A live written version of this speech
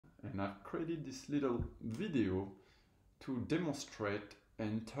and I've created this little video to demonstrate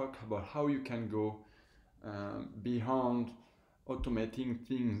and talk about how you can go beyond automating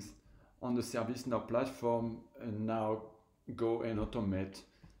things on the ServiceNow platform and now go and automate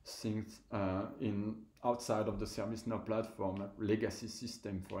things outside of the ServiceNow platform, like legacy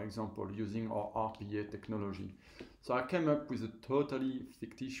system, for example, using our RPA technology. So I came up with a totally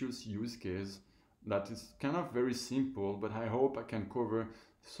fictitious use case that is kind of very simple, but I hope I can cover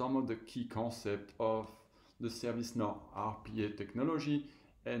some of the key concepts of the ServiceNow RPA technology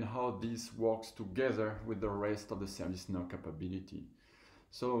and how this works together with the rest of the ServiceNow capability.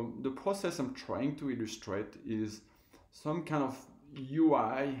 So the process I'm trying to illustrate is some kind of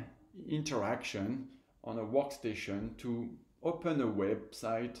UI interaction on a workstation to open a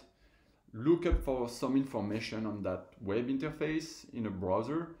website, look up for some information on that web interface in a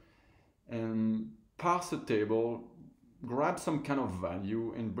browser, and parse a table, grab some kind of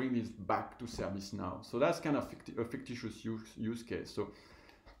value, and bring this back to ServiceNow. So that's kind of a fictitious use case. So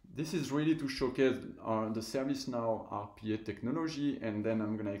this is really to showcase the ServiceNow RPA technology, and then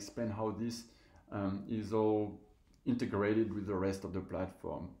I'm going to explain how this is all integrated with the rest of the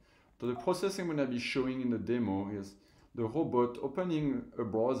platform. So the process I'm going to be showing in the demo is the robot opening a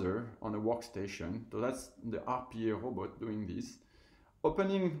browser on a workstation. So that's the RPA robot doing this.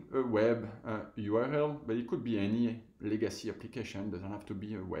 Opening a web URL, but it could be any legacy application, doesn't have to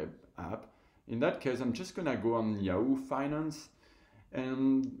be a web app. In that case, I'm just going to go on Yahoo Finance,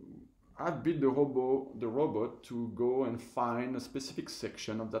 and I've built the robot to go and find a specific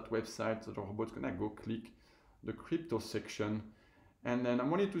section of that website. So the robot's going to go click the crypto section, and then I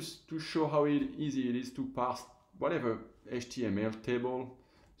wanted to show how easy it is to parse whatever HTML table.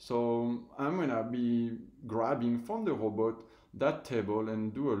 So I'm going to be grabbing from the robot that table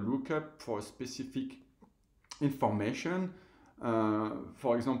and do a lookup for specific information.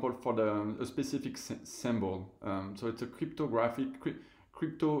 For example, for a specific symbol. So it's a cryptographic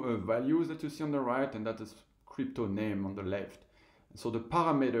crypto values that you see on the right, and that is crypto name on the left. So the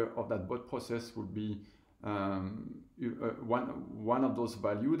parameter of that bot process would be one of those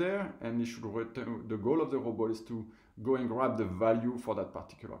value there, and it should return. The goal of the robot is to go and grab the value for that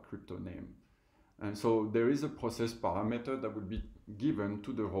particular crypto name. And so there is a process parameter that would be given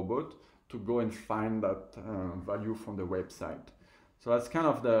to the robot to go and find that value from the website. So that's kind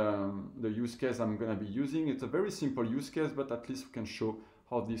of the use case I'm going to be using. It's a very simple use case, but at least we can show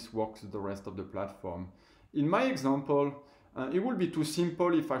how this works with the rest of the platform. In my example, it would be too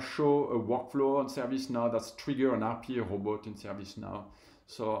simple if I show a workflow on ServiceNow that's trigger an RPA robot in ServiceNow.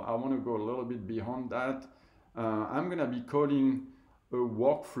 So I want to go a little bit beyond that. I'm going to be calling a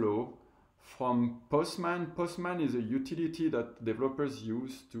workflow from Postman. Postman is a utility that developers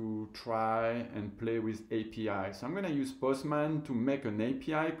use to try and play with API. So I'm going to use Postman to make an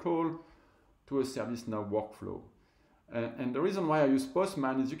API call to a ServiceNow workflow. And the reason why I use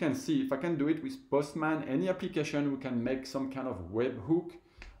Postman is you can see if I can do it with Postman, any application who can make some kind of webhook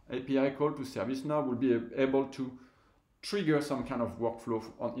API call to ServiceNow will be able to trigger some kind of workflow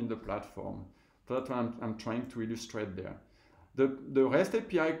in the platform. So that's what I'm trying to illustrate there. The REST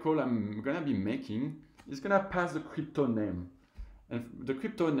API call I'm going to be making is going to pass the crypto name. And the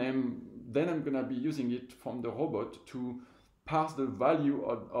crypto name, then I'm going to be using it from the robot to parse the value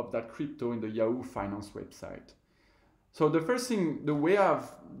of that crypto in the Yahoo Finance website. So the first thing, the way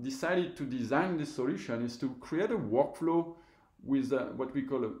I've decided to design this solution is to create a workflow with what we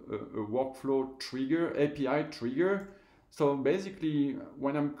call a workflow trigger, API trigger. So basically,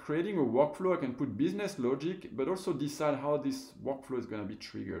 when I'm creating a workflow, I can put business logic, but also decide how this workflow is going to be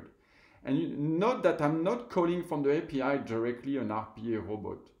triggered. And you note that I'm not calling from the API directly an RPA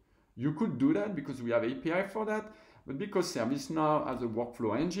robot. You could do that because we have API for that, but because ServiceNow has a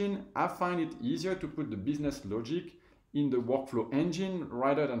workflow engine, I find it easier to put the business logic in the workflow engine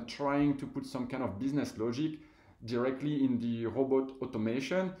rather than trying to put some kind of business logic directly in the robot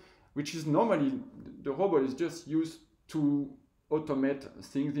automation, which is normally, the robot is just used to automate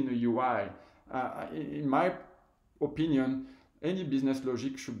things in a UI. In my opinion, any business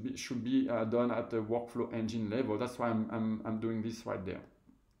logic should be done at the workflow engine level. That's why I'm doing this right there.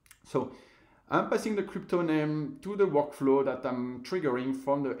 So I'm passing the crypto name to the workflow that I'm triggering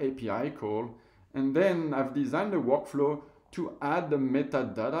from the API call, and then I've designed the workflow to add the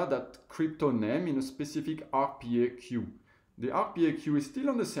metadata, that crypto name, in a specific RPA queue. The RPA queue is still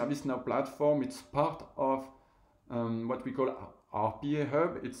on the ServiceNow platform. It's part of what we call RPA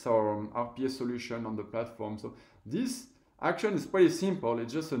Hub. It's our RPA solution on the platform. So this action is pretty simple.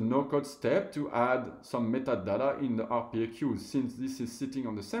 It's just a no-code step to add some metadata in the RPA queue. Since this is sitting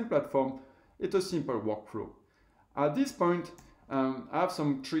on the same platform, it's a simple workflow. At this point, I have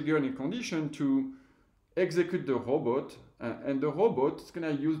some trigger and a condition to execute the robot, and the robot is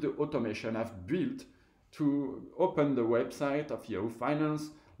going to use the automation I've built to open the website of Yahoo Finance,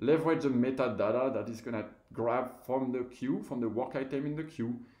 leverage the metadata that is going to grab from the queue, from the work item in the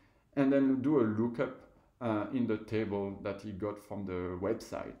queue, and then do a lookup in the table that he got from the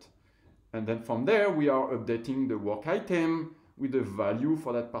website. And then from there, we are updating the work item with the value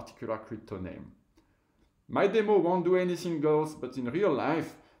for that particular crypto name. My demo won't do anything else, but in real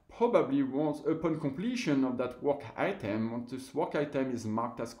life, probably once upon completion of that work item, once this work item is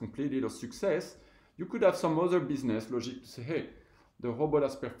marked as completed or success, you could have some other business logic to say, hey, the robot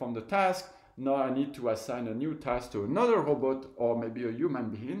has performed the task, now I need to assign a new task to another robot or maybe a human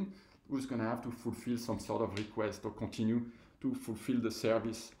being who's going to have to fulfill some sort of request or continue to fulfill the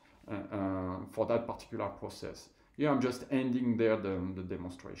service for that particular process. Here I'm just ending there the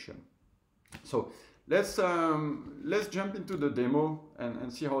demonstration. So let's jump into the demo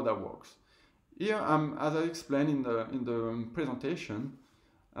and see how that works. Here, as I explained in the presentation,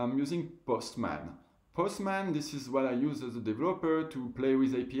 I'm using Postman. Postman, this is what I use as a developer to play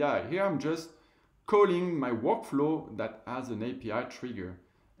with API. Here I'm just calling my workflow that has an API trigger.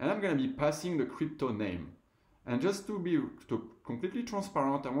 And I'm going to be passing the crypto name. And just to be completely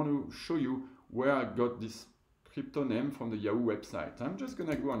transparent, I want to show you where I got this crypto name from the Yahoo website. I'm just going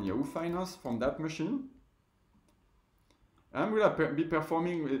to go on Yahoo Finance from that machine. I'm going to be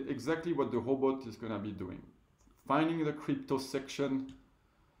performing exactly what the robot is going to be doing. Finding the crypto section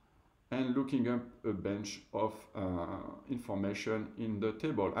and looking up a bunch of information in the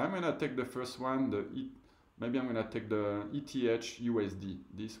table. I'm going to take the first one, maybe I'm going to take the ETH USD,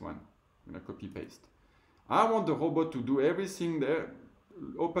 this one. I'm going to copy paste. I want the robot to do everything there,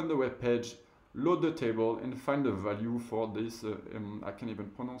 open the web page, load the table, and find the value for this, I can't even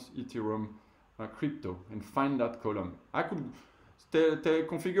pronounce Ethereum crypto, and find that column. I could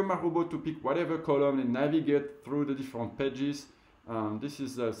configure my robot to pick whatever column and navigate through the different pages. This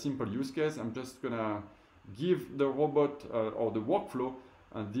is a simple use case. I'm just going to give the robot or the workflow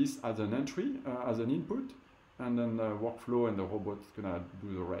this as an entry, as an input, and then the workflow and the robot is going to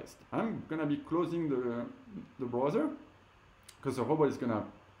do the rest. I'm going to be closing the browser because the robot is going to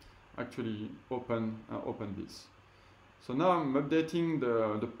actually open this. So now I'm updating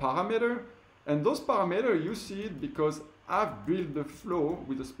the parameter, and those parameters, you see it because I've built the flow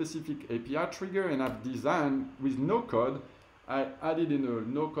with a specific API trigger, and I've designed with no code. I added in a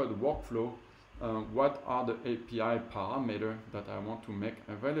no-code workflow what are the API parameters that I want to make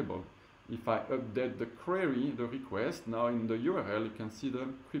available. If I update the query, the request, now in the URL, you can see the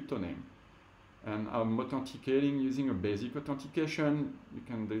crypto name. And I'm authenticating using a basic authentication.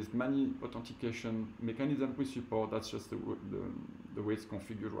 There's many authentication mechanisms we support. That's just the way it's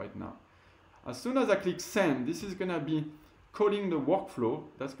configured right now. As soon as I click send, this is going to be calling the workflow.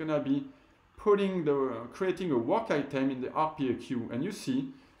 That's going to be creating a work item in the RPA queue. And you see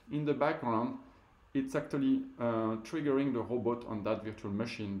in the background, it's actually triggering the robot on that virtual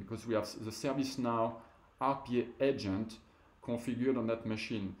machine because we have the ServiceNow RPA agent configured on that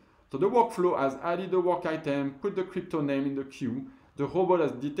machine. So the workflow has added the work item, put the crypto name in the queue. The robot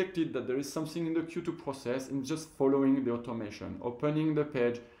has detected that there is something in the queue to process and just following the automation, opening the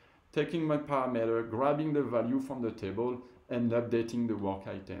page, taking my parameter, grabbing the value from the table, and updating the work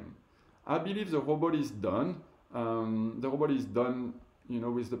item. I believe the robot is done. The robot is done,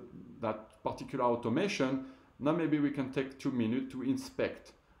 with that particular automation. Now maybe we can take 2 minutes to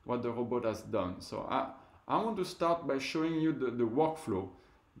inspect what the robot has done. So I want to start by showing you the workflow.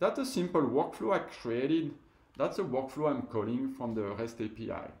 That's a simple workflow I created. That's a workflow I'm calling from the REST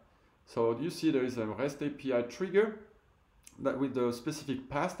API. So you see there is a REST API trigger that with the specific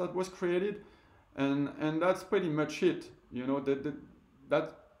path that was created, and that's pretty much it.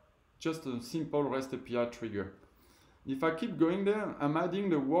 That's just a simple REST API trigger. If I keep going there, I'm adding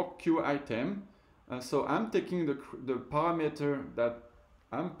the work queue item. So I'm taking the parameter that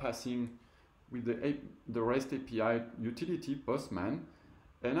I'm passing with the REST API utility Postman,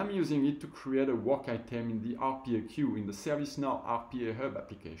 and I'm using it to create a work item in the RPA queue in the ServiceNow RPA Hub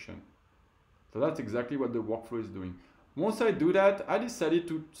application. So that's exactly what the workflow is doing. Once I do that, I decided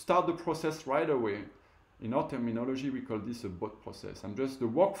to start the process right away. In our terminology, we call this a bot process. The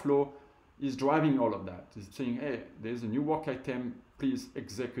workflow is driving all of that. It's saying, hey, there's a new work item, please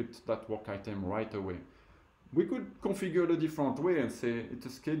execute that work item right away. We could configure it a different way and say it's a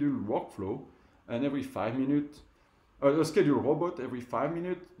scheduled workflow, and every 5 minutes, a scheduled robot, every 5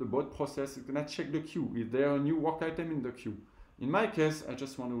 minutes, the bot process is gonna check the queue. Is there a new work item in the queue? In my case, I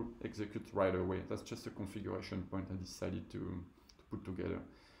just want to execute right away. That's just a configuration point I decided to put together.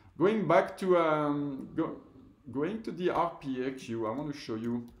 Going back to going to the RPA queue, I want to show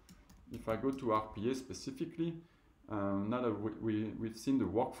you, if I go to RPA specifically, now that we've seen the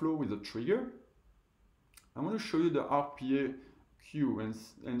workflow with the trigger, I want to show you the RPA queue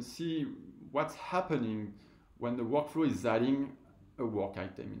and see what's happening when the workflow is adding a work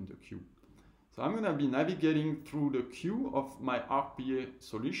item in the queue. So I'm going to be navigating through the queue of my RPA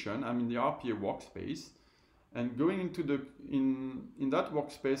solution. I'm in the RPA workspace, and going into the in that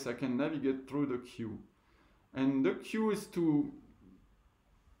workspace, I can navigate through the queue. And the queue is to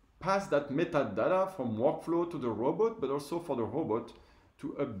pass that metadata from workflow to the robot, but also for the robot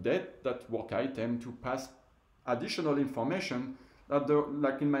to update that work item to pass additional information that,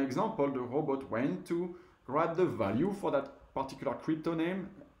 like in my example, the robot went to grab the value for that particular crypto name.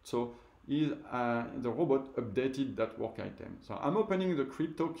 So the robot updated that work item. So I'm opening the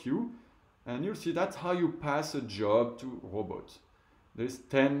crypto queue, and you'll see that's how you pass a job to robots. There's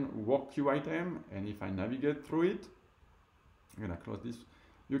 10 work queue items, and if I navigate through it, I'm gonna close this.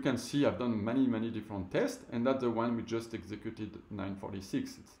 You can see I've done many different tests, and that's the one we just executed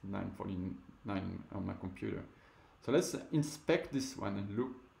 946. It's 949 on my computer. So let's inspect this one and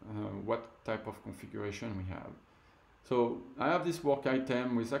look what type of configuration we have. So I have this work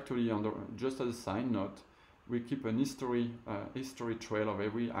item with actually under, just as a side note, we keep an history trail of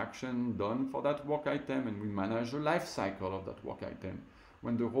every action done for that work item, and we manage the life cycle of that work item.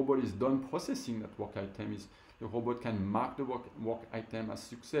 When the robot is done processing that work item, the robot can mark the work item as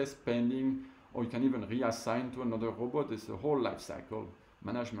success, pending, or you can even reassign to another robot. There's a whole life cycle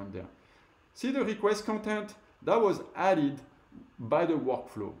management there. See the request content? That was added by the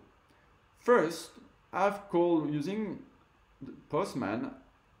workflow. First, I've called, using the Postman,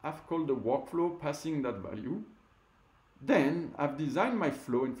 I've called the workflow passing that value. Then I've designed my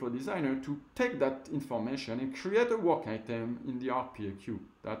flow in Flow Designer to take that information and create a work item in the RPA queue.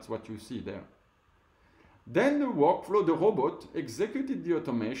 That's what you see there. Then the workflow, the robot, executed the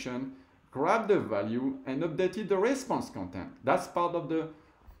automation, grabbed the value, and updated the response content. That's part of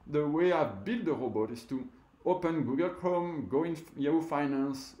the way I've built the robot, is to open Google Chrome, go in Yahoo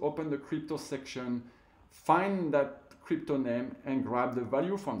Finance, open the crypto section, find that crypto name, and grab the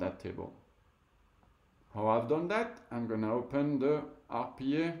value from that table. How I've done that, I'm going to open the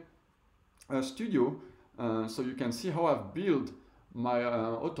RPA Studio so you can see how I've built my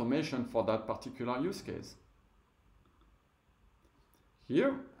automation for that particular use case.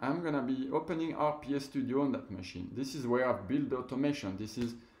 Here, I'm going to be opening RPA Studio on that machine. This is where I've built the automation. This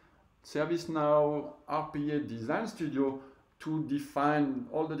is ServiceNow RPA Design Studio to define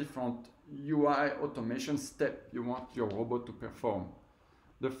all the different UI automation steps you want your robot to perform.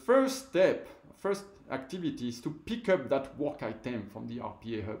 The first step, first activity, is to pick up that work item from the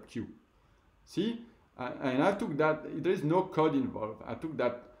RPA Hub queue. See? And I took that, there is no code involved. I took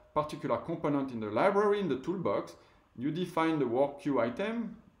that particular component in the library, in the toolbox. You define the work queue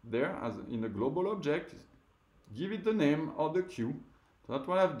item there as in a global object, give it the name of the queue. So that's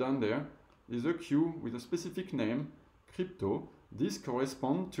what I've done there. Is a queue with a specific name, crypto. This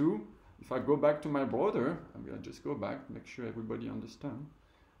corresponds to, if I go back to my browser, I'm going to just go back, make sure everybody understands.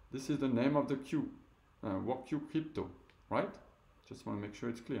 This is the name of the queue, work queue crypto, right? Just want to make sure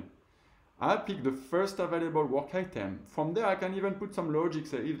it's clear. I pick the first available work item. From there, I can even put some logic.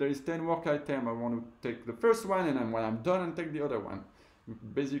 Say if there is 10 work items, I want to take the first one, and then when I'm done, and take the other one. You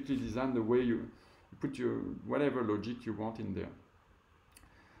basically design the way you put your whatever logic you want in there.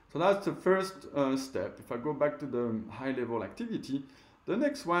 So that's the first step. If I go back to the high-level activity, the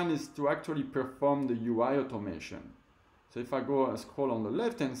next one is to actually perform the UI automation. So if I go and scroll on the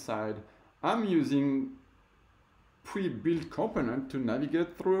left-hand side, I'm using pre-built component to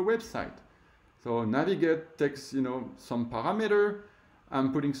navigate through a website. So navigate takes, some parameter.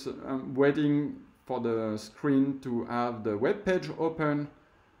 I'm waiting for the screen to have the web page open,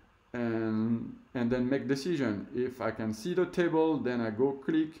 and then make decision. If I can see the table, then I go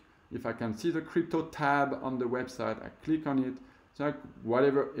click. If I can see the crypto tab on the website, I click on it. So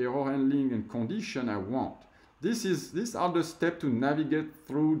whatever error handling and condition I want. These are the steps to navigate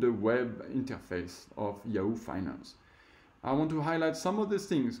through the web interface of Yahoo Finance. I want to highlight some of these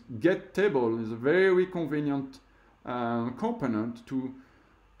things. Get table is a very convenient component to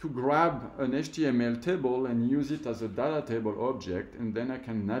grab an HTML table and use it as a data table object, and then I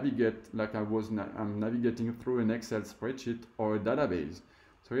can navigate like I'm navigating through an Excel spreadsheet or a database.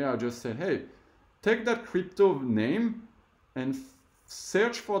 So here I just said, hey, take that crypto name and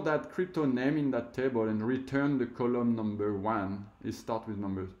search for that crypto name in that table and return the column number 1. It starts with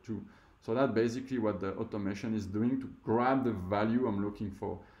number 2. So that's basically what the automation is doing, to grab the value I'm looking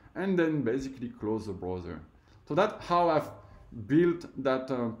for and then basically close the browser. So that's how I've built that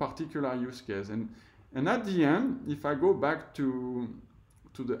particular use case. And And at the end, if I go back to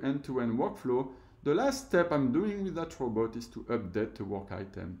the end-to-end workflow, the last step I'm doing with that robot is to update the work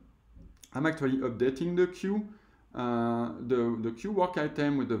item. I'm actually updating the queue, the queue work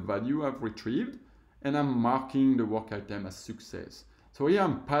item with the value I've retrieved, and I'm marking the work item as success. So here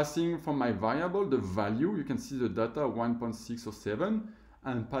I'm passing from my variable the value. You can see the data 1.607.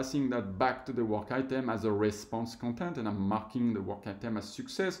 I'm passing that back to the work item as a response content, and I'm marking the work item as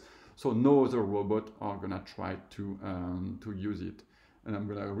success. So no other robot are gonna try to use it. And I'm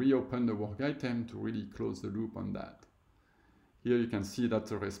gonna reopen the work item to really close the loop on that. Here you can see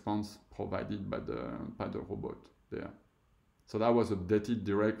that's a response provided by the robot there. So that was updated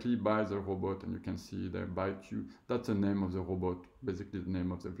directly by the robot, and you can see there by queue. That's the name of the robot, basically the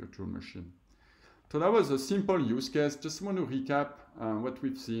name of the virtual machine. So that was a simple use case. Just want to recap what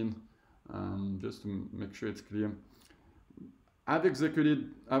we've seen, just to make sure it's clear. I've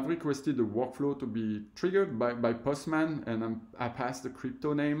requested the workflow to be triggered by Postman, and I passed the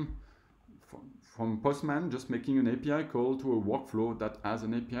crypto name from Postman, just making an API call to a workflow that has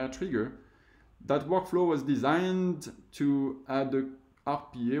an API trigger. That workflow was designed to add the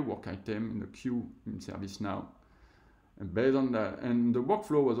RPA work item in the queue in ServiceNow. And based on that, and the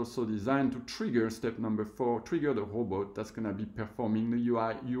workflow was also designed to trigger step number 4, trigger the robot that's going to be performing the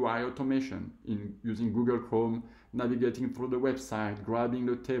UI automation using Google Chrome, navigating through the website, grabbing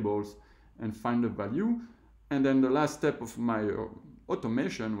the tables, and find the value. And then the last step of my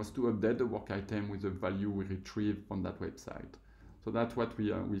automation was to update the work item with the value we retrieved from that website. So that's what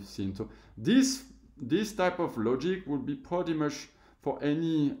we've seen. So this type of logic will be pretty much for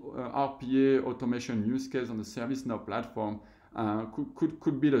any RPA automation use case on the ServiceNow platform.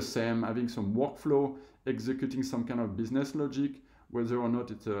 Could be the same, having some workflow, executing some kind of business logic, whether or not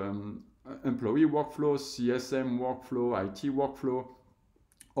it's employee workflow, CSM workflow, IT workflow,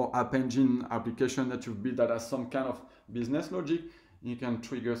 or App Engine application that you've built that has some kind of business logic. You can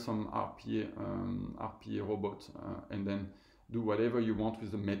trigger some RPA robot and then do whatever you want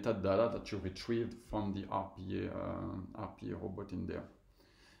with the metadata that you retrieved from the RPA robot in there.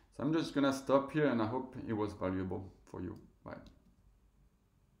 So I'm just gonna stop here, and I hope it was valuable for you. Bye.